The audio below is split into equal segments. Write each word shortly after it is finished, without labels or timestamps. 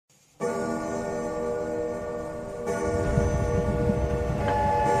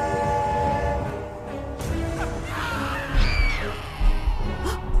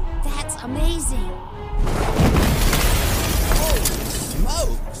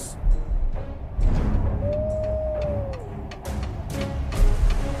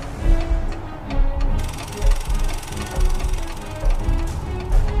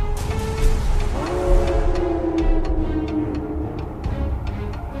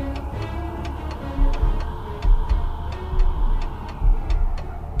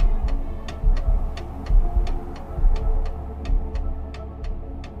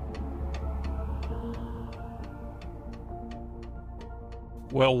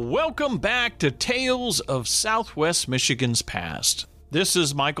Well, welcome back to Tales of Southwest Michigan's Past. This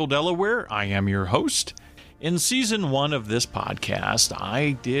is Michael Delaware. I am your host. In season 1 of this podcast,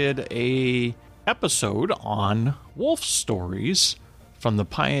 I did a episode on wolf stories from the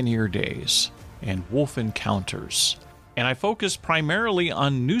pioneer days and wolf encounters. And I focused primarily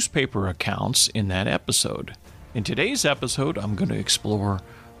on newspaper accounts in that episode. In today's episode, I'm going to explore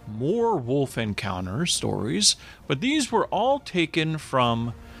more wolf encounter stories, but these were all taken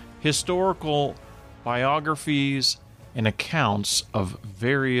from historical biographies and accounts of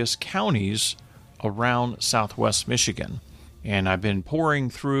various counties around Southwest Michigan. And I've been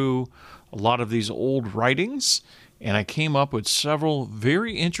poring through a lot of these old writings, and I came up with several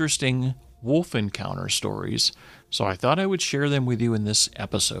very interesting wolf encounter stories, so I thought I would share them with you in this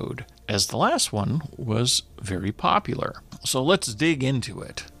episode, as the last one was very popular. So let's dig into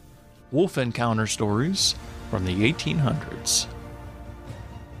it. Wolf encounter stories from the 1800s.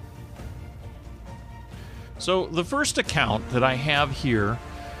 So the first account that I have here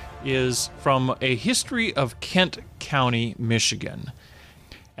is from A History of Kent County, Michigan.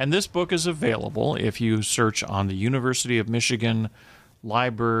 And this book is available if you search on the University of Michigan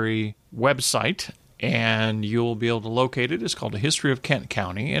Library website, and you'll be able to locate it. It's called A History of Kent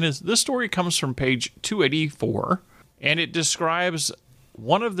County, and this story comes from page 284, and it describes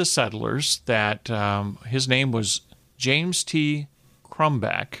one of the settlers that his name was James T.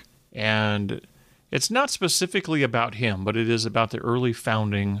 Crumback, and it's not specifically about him, but it is about the early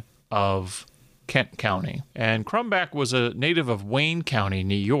founding of Kent County. And Crumback was a native of Wayne County,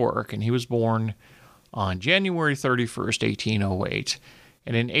 New York, and he was born on January 31st, 1808.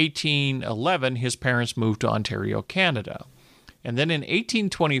 And in 1811, his parents moved to Ontario, Canada. And then in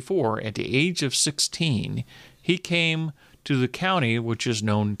 1824, at the age of 16, he came to the county which is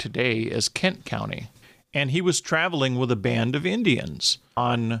known today as Kent County. And he was traveling with a band of Indians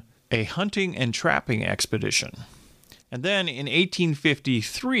on a hunting and trapping expedition. And then in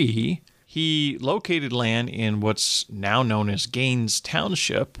 1853, he located land in what's now known as Gaines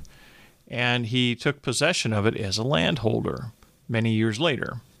Township, and he took possession of it as a landholder many years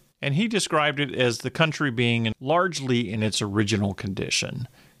later. And he described it as the country being largely in its original condition.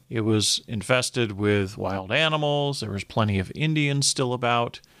 It was infested with wild animals. There was plenty of Indians still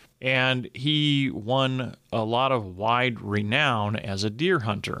about. And he won a lot of wide renown as a deer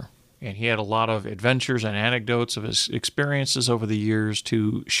hunter. And he had a lot of adventures and anecdotes of his experiences over the years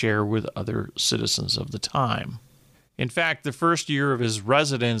to share with other citizens of the time. In fact, the first year of his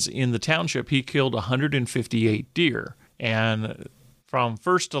residence in the township, he killed 158 deer. And from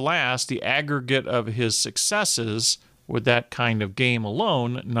first to last, the aggregate of his successes with that kind of game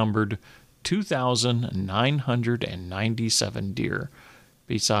alone numbered 2,997 deer,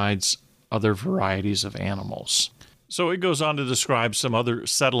 besides other varieties of animals. So it goes on to describe some other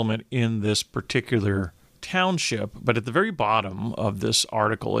settlement in this particular township, but at the very bottom of this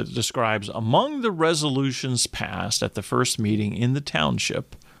article, it describes, among the resolutions passed at the first meeting in the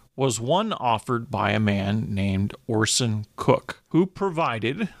township was one offered by a man named Orson Cook, who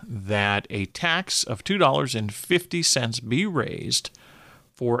provided that a tax of $2.50 be raised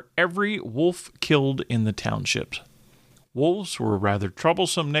for every wolf killed in the township. Wolves were rather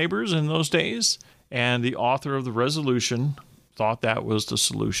troublesome neighbors in those days, and the author of the resolution thought that was the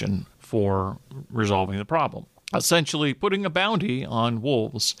solution for resolving the problem, essentially putting a bounty on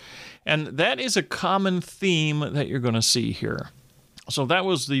wolves. And that is a common theme that you're going to see here. So that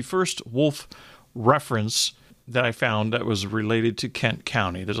was the first wolf reference that I found that was related to Kent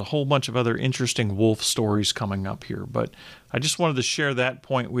County. There's a whole bunch of other interesting wolf stories coming up here, but I just wanted to share that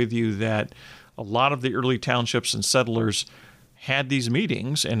point with you, that a lot of the early townships and settlers had these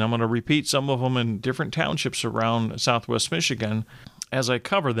meetings, and I'm going to repeat some of them in different townships around Southwest Michigan. As I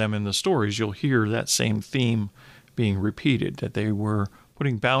cover them in the stories, you'll hear that same theme being repeated, that they were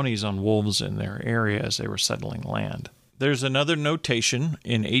putting bounties on wolves in their area as they were settling land. There's another notation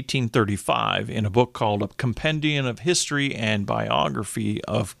in 1835 in a book called A Compendium of History and Biography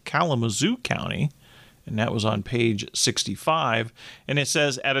of Kalamazoo County, and that was on page 65, and it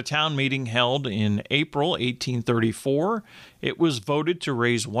says, at a town meeting held in April 1834, it was voted to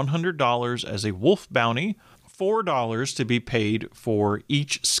raise $100 as a wolf bounty, $4 to be paid for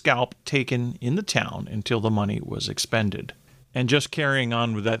each scalp taken in the town until the money was expended. And just carrying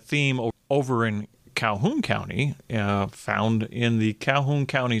on with that theme, over in Calhoun County, found in the Calhoun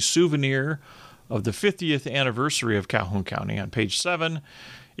County Souvenir of the 50th anniversary of Calhoun County on page 7,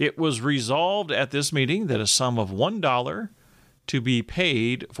 it was resolved at this meeting that a sum of $1 to be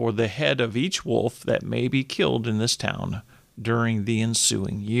paid for the head of each wolf that may be killed in this town during the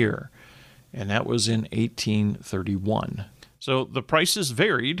ensuing year. And that was in 1831. So the prices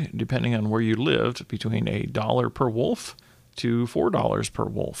varied depending on where you lived, between $1 per wolf to $4 per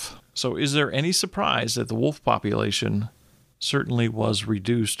wolf. So is there any surprise that the wolf population certainly was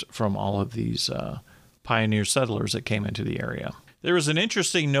reduced from all of these pioneer settlers that came into the area? There is an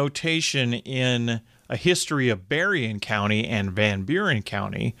interesting notation in A History of Berrien County and Van Buren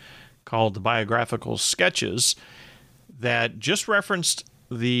County called the Biographical Sketches that just referenced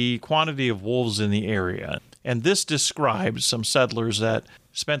the quantity of wolves in the area. And this described some settlers that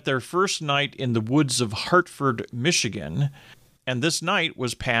spent their first night in the woods of Hartford, Michigan, and this night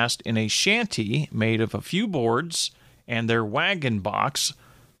was passed in a shanty made of a few boards and their wagon box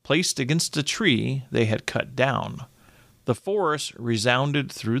placed against a tree they had cut down. The forest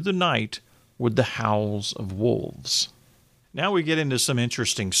resounded through the night with the howls of wolves. Now we get into some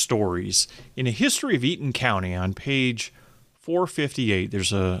interesting stories. In A History of Eaton County on page 458,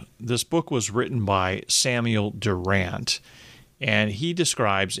 this book was written by Samuel Durant, and he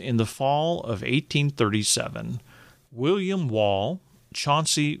describes in the fall of 1837, William Wall,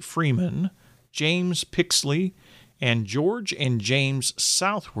 Chauncey Freeman, James Pixley, and George and James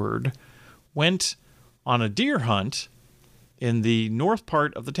Southward went on a deer hunt in the north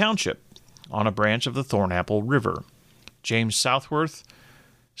part of the township on a branch of the Thornapple River. James Southworth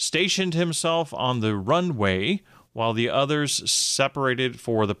stationed himself on the runway while the others separated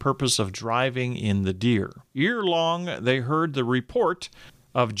for the purpose of driving in the deer. Ere long, they heard the report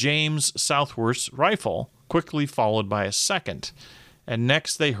of James Southworth's rifle, quickly followed by a second, and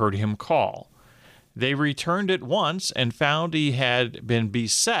next they heard him call. They returned at once and found he had been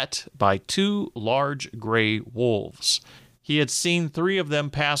beset by 2 large gray wolves. He had seen 3 of them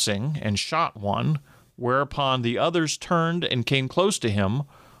passing and shot one, whereupon the others turned and came close to him,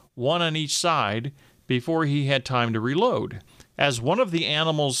 one on each side, before he had time to reload. As one of the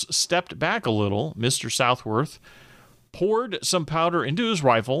animals stepped back a little, Mr. Southworth poured some powder into his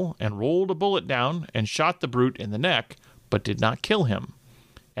rifle and rolled a bullet down and shot the brute in the neck, but did not kill him.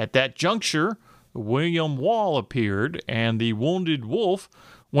 At that juncture, William Wall appeared, and the wounded wolf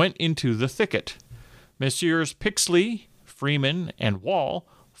went into the thicket. Messrs. Pixley, Freeman, and Wall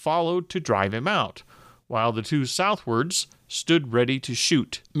followed to drive him out, while the 2 Southwards stood ready to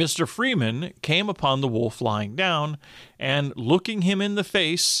shoot. Mr. Freeman came upon the wolf lying down, and looking him in the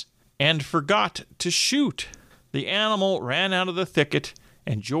face, and forgot to shoot. The animal ran out of the thicket,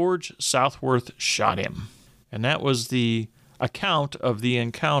 and George Southworth shot him. And that was the account of the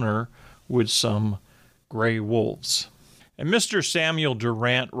encounter with some gray wolves. And Mr. Samuel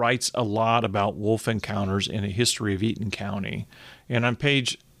Durant writes a lot about wolf encounters in A History of Eaton County. And on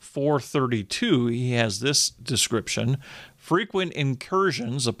page 432, he has this description: frequent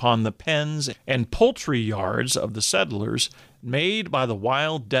incursions upon the pens and poultry yards of the settlers made by the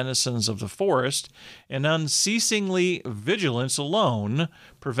wild denizens of the forest, and unceasingly vigilance alone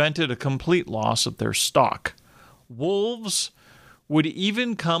prevented a complete loss of their stock. Wolves would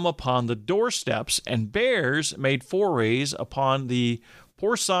even come upon the doorsteps, and bears made forays upon the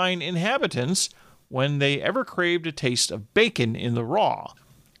porcine inhabitants when they ever craved a taste of bacon in the raw,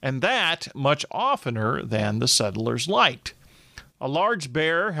 and that much oftener than the settlers liked. A large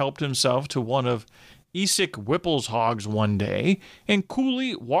bear helped himself to one of Esek Whipple's hogs one day, and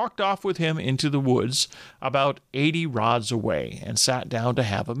coolly walked off with him into the woods about 80 rods away, and sat down to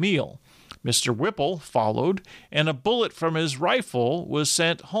have a meal. Mr. Whipple followed, and a bullet from his rifle was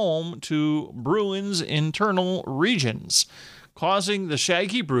sent home to Bruin's internal regions, causing the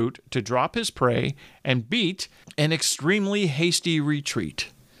shaggy brute to drop his prey and beat an extremely hasty retreat,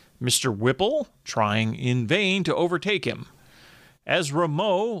 Mr. Whipple trying in vain to overtake him. As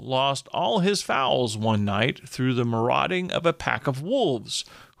Rameau lost all his fowls one night through the marauding of a pack of wolves,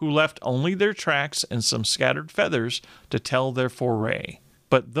 who left only their tracks and some scattered feathers to tell their foray.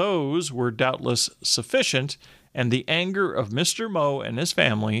 But those were doubtless sufficient, and the anger of Mr. Moe and his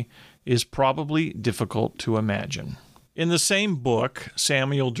family is probably difficult to imagine. In the same book,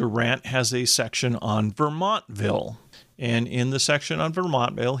 Samuel Durant has a section on Vermontville. And in the section on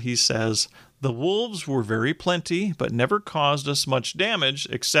Vermontville, he says, "The wolves were very plenty, but never caused us much damage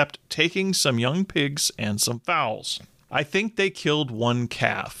except taking some young pigs and some fowls. I think they killed one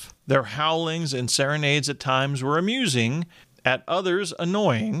calf. Their howlings and serenades at times were amusing, at others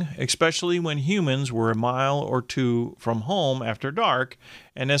annoying, especially when humans were a mile or 2 from home after dark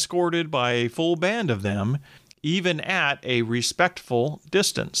and escorted by a full band of them, even at a respectful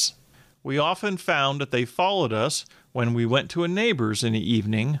distance. We often found that they followed us when we went to a neighbor's in the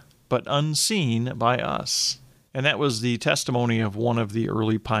evening, but unseen by us." And that was the testimony of one of the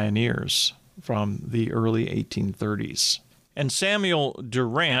early pioneers from the early 1830s. And Samuel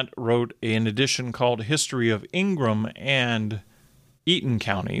Durant wrote an edition called History of Ingham and Eaton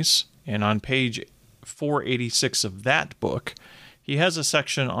Counties. And on page 486 of that book, he has a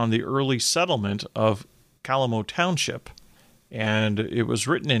section on the early settlement of Calamo Township. And it was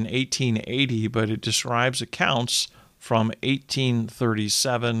written in 1880, but it describes accounts from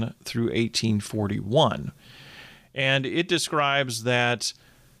 1837 through 1841. And it describes that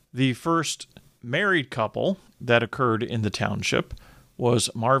the first married couple that occurred in the township was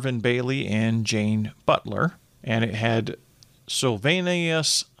Marvin Bailey and Jane Butler, and it had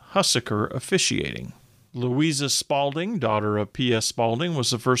Sylvanus Hussicker officiating. Louisa Spalding, daughter of P.S. Spalding,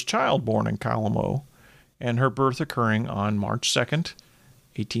 was the first child born in Calamo, and her birth occurring on March 2nd,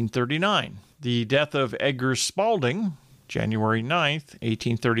 1839. The death of Edgar Spalding, January 9th,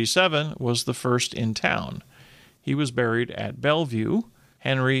 1837, was the first in town. He was buried at Bellevue,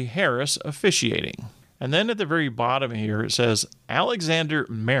 Henry Harris officiating. And then at the very bottom here it says, Alexander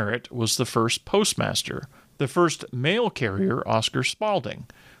Merritt was the first postmaster. The first mail carrier, Oscar Spalding.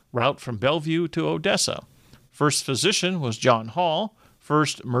 Route from Bellevue to Odessa. First physician was John Hall.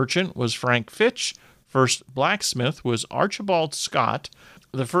 First merchant was Frank Fitch. First blacksmith was Archibald Scott.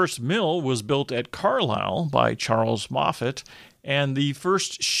 The first mill was built at Carlisle by Charles Moffat. And the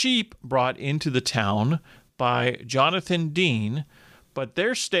first sheep brought into the town by Jonathan Dean, but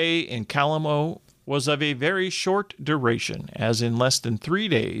their stay in Calamo was of a very short duration, as in less than 3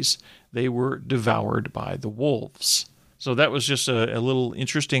 days they were devoured by the wolves. So that was just a little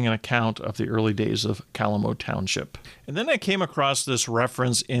interesting account of the early days of Calamo Township. And then I came across this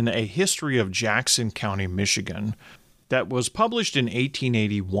reference in A History of Jackson County, Michigan, that was published in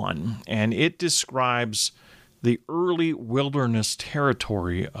 1881, and it describes the early wilderness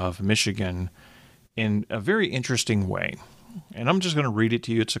territory of Michigan in a very interesting way. And I'm just going to read it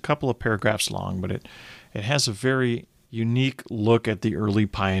to you. It's a couple of paragraphs long, but it has a very unique look at the early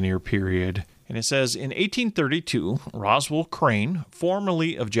pioneer period. And it says, in 1832, Roswell Crane,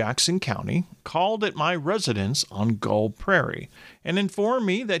 formerly of Jackson County, called at my residence on Gull Prairie and informed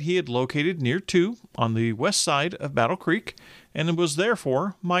me that he had located near to on the west side of Battle Creek and was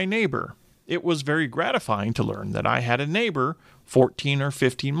therefore my neighbor. It was very gratifying to learn that I had a neighbor 14 or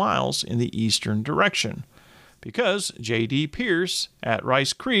 15 miles in the eastern direction, because J.D. Pierce at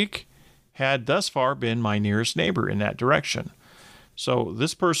Rice Creek had thus far been my nearest neighbor in that direction. So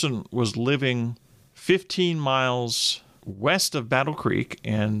this person was living 15 miles west of Battle Creek,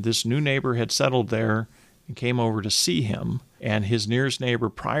 and this new neighbor had settled there and came over to see him. And his nearest neighbor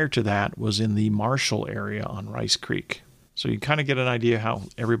prior to that was in the Marshall area on Rice Creek. So you kind of get an idea how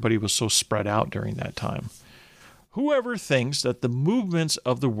everybody was so spread out during that time. Whoever thinks that the movements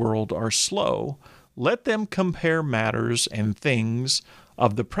of the world are slow, let them compare matters and things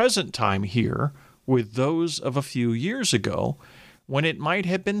of the present time here with those of a few years ago, when it might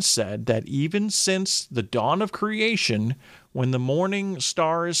have been said that even since the dawn of creation, when the morning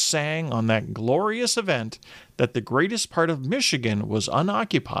stars sang on that glorious event, that the greatest part of Michigan was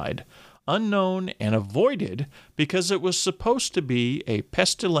unoccupied, unknown, and avoided because it was supposed to be a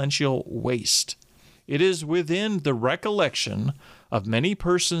pestilential waste. It is within the recollection of many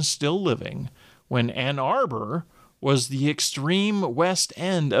persons still living when Ann Arbor was the extreme west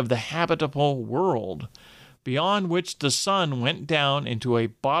end of the habitable world, beyond which the sun went down into a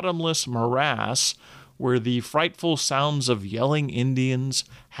bottomless morass where the frightful sounds of yelling Indians,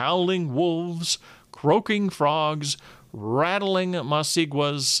 howling wolves, croaking frogs, rattling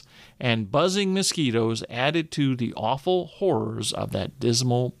masiguas, and buzzing mosquitoes added to the awful horrors of that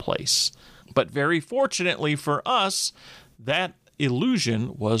dismal place. But very fortunately for us, that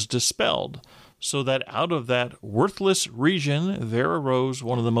illusion was dispelled, so that out of that worthless region there arose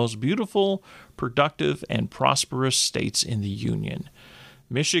one of the most beautiful, productive, and prosperous states in the Union.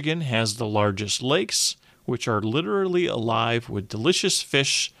 Michigan has the largest lakes, which are literally alive with delicious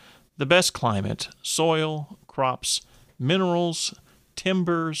fish, the best climate, soil, crops, minerals,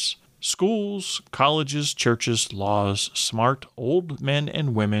 timbers, schools, colleges, churches, laws, smart old men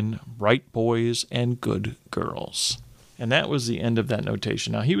and women, bright boys, and good girls. And that was the end of that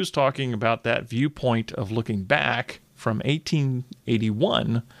notation. Now, he was talking about that viewpoint of looking back from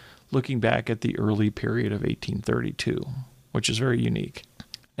 1881, looking back at the early period of 1832, which is very unique.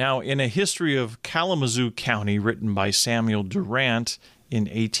 Now, in A History of Kalamazoo County, written by Samuel Durant in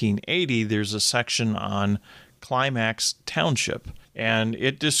 1880, there's a section on Climax Township, and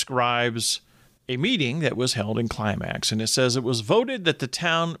it describes a meeting that was held in Climax, and it says it was voted that the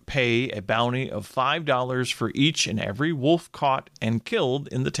town pay a bounty of $5 for each and every wolf caught and killed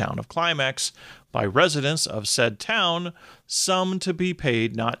in the town of Climax by residents of said town, sum to be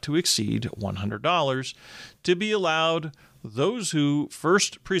paid not to exceed $100, to be allowed those who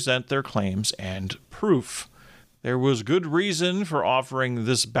first present their claims and proof. There was good reason for offering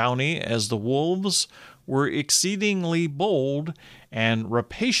this bounty, as the wolves were exceedingly bold and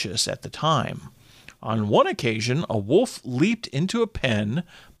rapacious at the time. On one occasion, a wolf leaped into a pen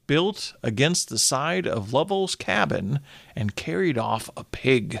built against the side of Lovell's cabin and carried off a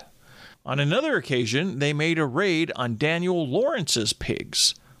pig. On another occasion, they made a raid on Daniel Lawrence's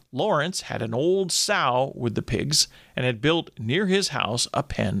pigs. Lawrence had an old sow with the pigs and had built near his house a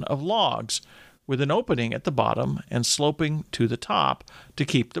pen of logs, with an opening at the bottom and sloping to the top to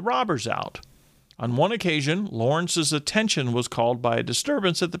keep the robbers out. On one occasion, Lawrence's attention was called by a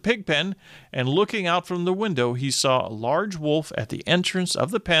disturbance at the pig pen, and looking out from the window, he saw a large wolf at the entrance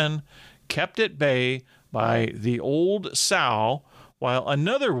of the pen, kept at bay by the old sow, while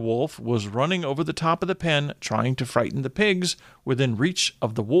another wolf was running over the top of the pen, trying to frighten the pigs within reach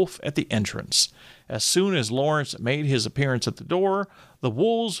of the wolf at the entrance. As soon as Lawrence made his appearance at the door, the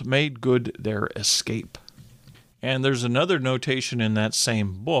wolves made good their escape. And there's another notation in that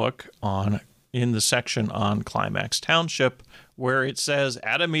same book in the section on Climax Township, where it says,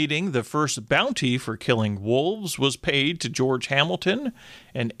 at a meeting, the first bounty for killing wolves was paid to George Hamilton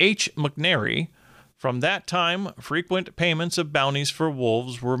and H. McNary. From that time, frequent payments of bounties for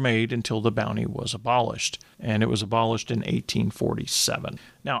wolves were made until the bounty was abolished, and it was abolished in 1847.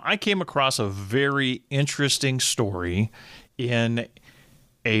 Now, I came across a very interesting story in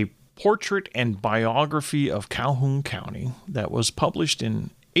a portrait and biography of Calhoun County that was published in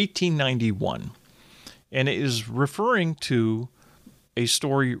 1891, and it is referring to a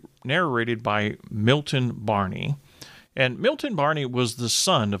story narrated by Milton Barney. And Milton Barney was the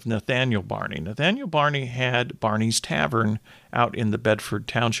son of Nathaniel Barney. Nathaniel Barney had Barney's Tavern out in the Bedford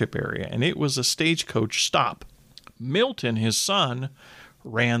Township area, and it was a stagecoach stop. Milton, his son,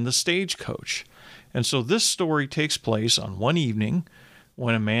 ran the stagecoach. And so this story takes place on one evening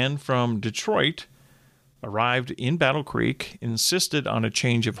when a man from Detroit arrived in Battle Creek, insisted on a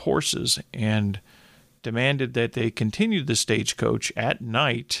change of horses, and demanded that they continue the stagecoach at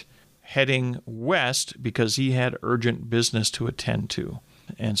night heading west because he had urgent business to attend to.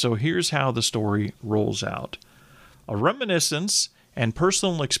 And so here's how the story rolls out. A reminiscence and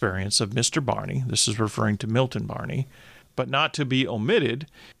personal experience of Mr. Barney, this is referring to Milton Barney, but not to be omitted,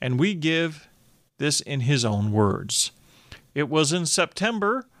 and we give this in his own words. It was in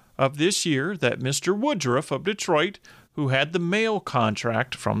September of this year that Mr. Woodruff of Detroit, who had the mail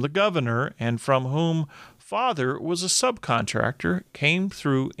contract from the governor and from whom father was a subcontractor, came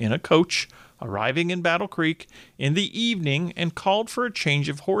through in a coach, arriving in Battle Creek in the evening, and called for a change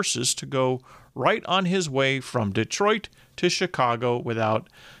of horses to go right on his way from Detroit to Chicago without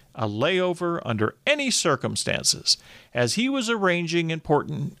a layover under any circumstances, as he was arranging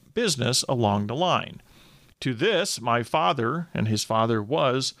important business along the line. To this, my father, and his father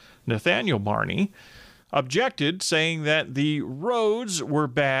was Nathaniel Barney, objected, saying that the roads were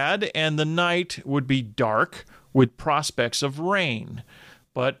bad and the night would be dark with prospects of rain,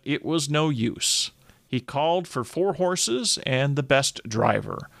 but it was no use. He called for 4 horses and the best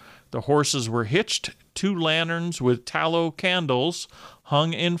driver. The horses were hitched, 2 lanterns with tallow candles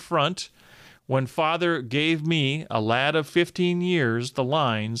hung in front, when father gave me, a lad of 15 years, the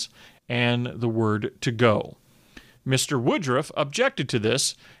lines and the word to go. Mr. Woodruff objected to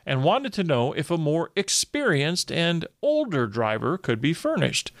this and wanted to know if a more experienced and older driver could be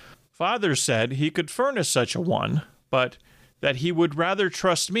furnished. Father said he could furnish such a one, but that he would rather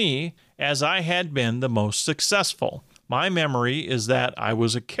trust me, as I had been the most successful. My memory is that I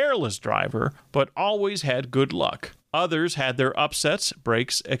was a careless driver, but always had good luck. Others had their upsets,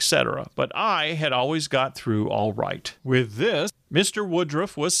 breaks, etc., but I had always got through all right. With this, Mr.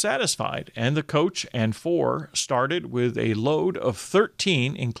 Woodruff was satisfied, and the coach and 4 started with a load of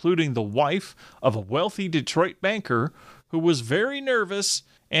 13, including the wife of a wealthy Detroit banker who was very nervous,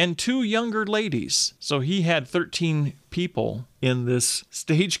 and 2 younger ladies. So he had 13 people in this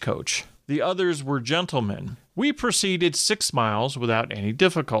stagecoach. The others were gentlemen. We proceeded 6 miles without any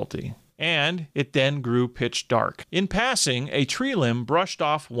difficulty, and it then grew pitch dark. In passing, a tree limb brushed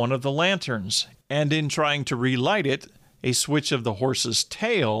off one of the lanterns, and in trying to relight it, a switch of the horse's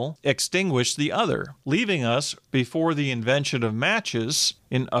tail extinguished the other, leaving us, before the invention of matches,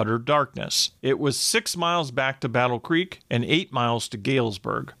 in utter darkness. It was 6 miles back to Battle Creek and 8 miles to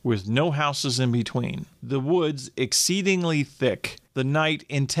Galesburg, with no houses in between. The woods exceedingly thick, the night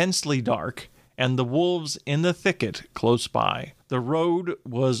intensely dark, and the wolves in the thicket close by. The road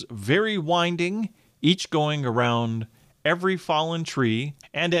was very winding, each going around every fallen tree,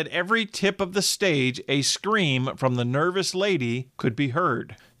 and at every tip of the stage a scream from the nervous lady could be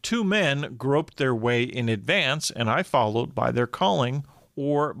heard. 2 men groped their way in advance, and I followed by their calling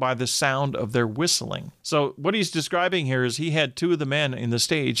or by the sound of their whistling. So what he's describing here is he had 2 of the men in the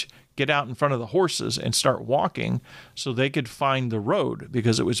stage get out in front of the horses and start walking so they could find the road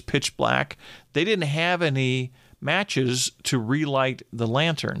because it was pitch black. They didn't have any matches to relight the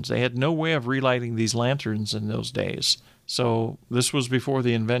lanterns. They had no way of relighting these lanterns in those days. So this was before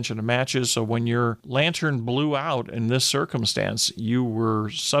the invention of matches. So when your lantern blew out in this circumstance, you were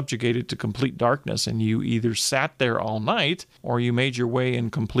subjugated to complete darkness, and you either sat there all night or you made your way in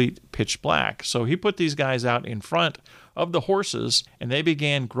complete pitch black. So he put these guys out in front of the horses, and they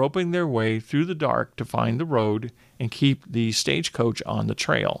began groping their way through the dark to find the road and keep the stagecoach on the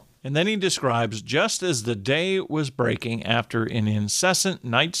trail. And then he describes, just as the day was breaking after an incessant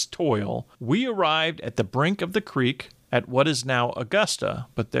night's toil, we arrived at the brink of the creek at what is now Augusta,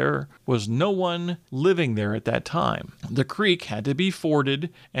 but there was no one living there at that time. The creek had to be forded,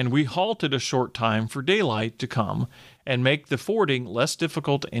 and we halted a short time for daylight to come and make the fording less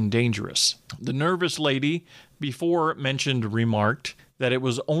difficult and dangerous. The nervous lady before mentioned remarked that it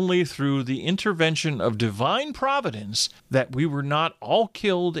was only through the intervention of divine providence that we were not all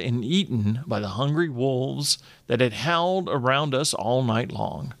killed and eaten by the hungry wolves that had howled around us all night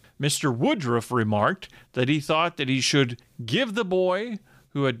long. Mr. Woodruff remarked that he thought that he should give the boy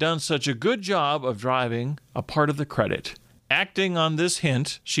who had done such a good job of driving a part of the credit. Acting on this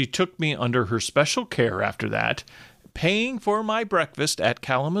hint, she took me under her special care after that, paying for my breakfast at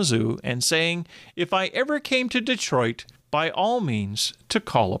Kalamazoo and saying if I ever came to Detroit, by all means to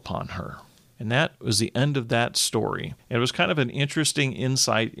call upon her. And that was the end of that story. It was kind of an interesting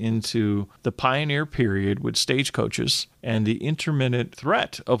insight into the pioneer period with stagecoaches and the intermittent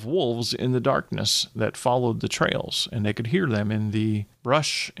threat of wolves in the darkness that followed the trails. And they could hear them in the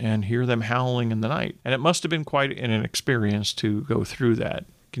brush and hear them howling in the night. And it must have been quite an experience to go through that.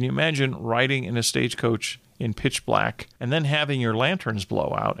 Can you imagine riding in a stagecoach in pitch black and then having your lanterns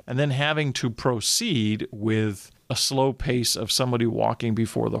blow out and then having to proceed with a slow pace of somebody walking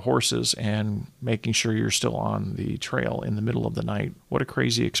before the horses and making sure you're still on the trail in the middle of the night? What a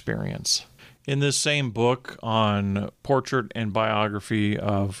crazy experience. In this same book on portrait and biography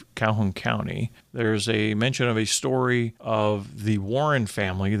of Calhoun County, there's a mention of a story of the Warren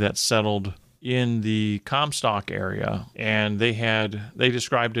family that settled in the Comstock area, and they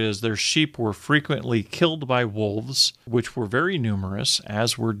described it as their sheep were frequently killed by wolves, which were very numerous,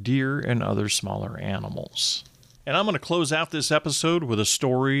 as were deer and other smaller animals. And I'm going to close out this episode with a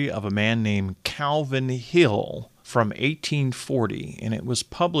story of a man named Calvin Hill from 1840, and it was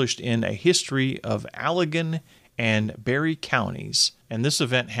published in A History of Allegan and Berry Counties, and this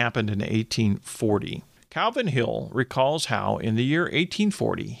event happened in 1840. Calvin Hill recalls how, in the year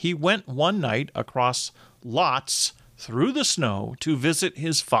 1840, he went one night across lots through the snow to visit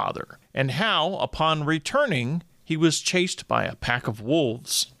his father, and how, upon returning, he was chased by a pack of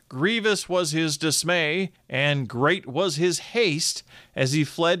wolves. Grievous was his dismay, and great was his haste as he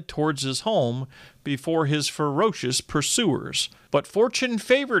fled towards his home before his ferocious pursuers. But fortune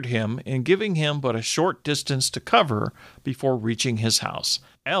favored him in giving him but a short distance to cover before reaching his house.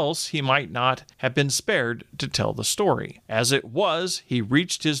 Else he might not have been spared to tell the story. As it was, he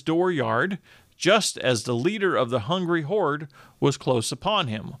reached his dooryard just as the leader of the hungry horde was close upon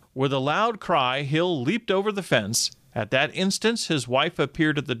him. With a loud cry, Hill leaped over the fence. At that instant, his wife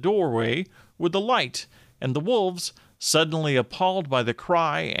appeared at the doorway with the light, and the wolves, suddenly appalled by the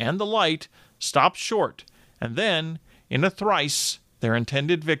cry and the light, stopped short, and then, in a trice, their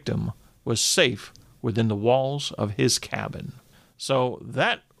intended victim was safe within the walls of his cabin. So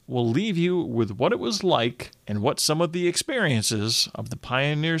that will leave you with what it was like and what some of the experiences of the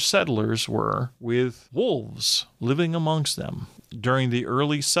pioneer settlers were with wolves living amongst them during the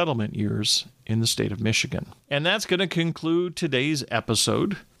early settlement years in the state of Michigan. And that's going to conclude today's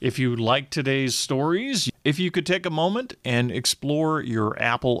episode. If you like today's stories, if you could take a moment and explore your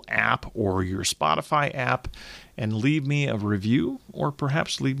Apple app or your Spotify app and leave me a review or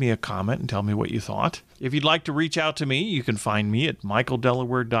perhaps leave me a comment and tell me what you thought. If you'd like to reach out to me, you can find me at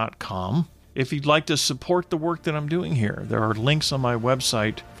michaeldelaware.com. If you'd like to support the work that I'm doing here, there are links on my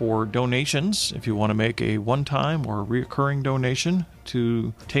website for donations if you want to make a one-time or recurring donation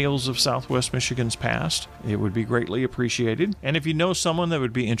to Tales of Southwest Michigan's Past. It would be greatly appreciated. And if you know someone that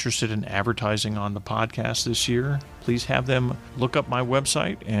would be interested in advertising on the podcast this year, please have them look up my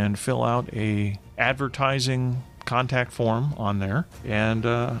website and fill out a advertising contact form on there. And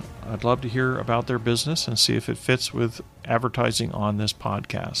I'd love to hear about their business and see if it fits with advertising on this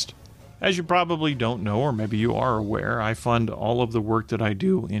podcast. As you probably don't know, or maybe you are aware, I fund all of the work that I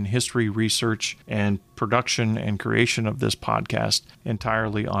do in history research and production and creation of this podcast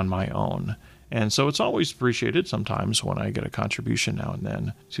entirely on my own. And so it's always appreciated sometimes when I get a contribution now and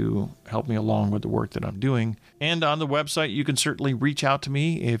then to help me along with the work that I'm doing. And on the website, you can certainly reach out to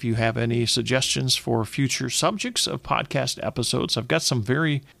me if you have any suggestions for future subjects of podcast episodes. I've got some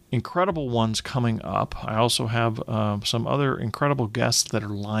very incredible ones coming up. I also have some other incredible guests that are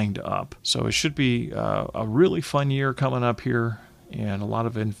lined up. So it should be a really fun year coming up here, and a lot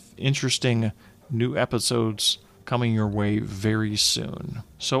of interesting new episodes coming your way very soon.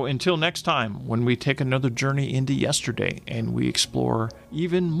 So until next time, when we take another journey into yesterday and we explore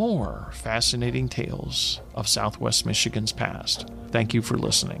even more fascinating tales of Southwest Michigan's past. Thank you for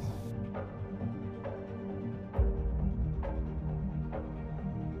listening.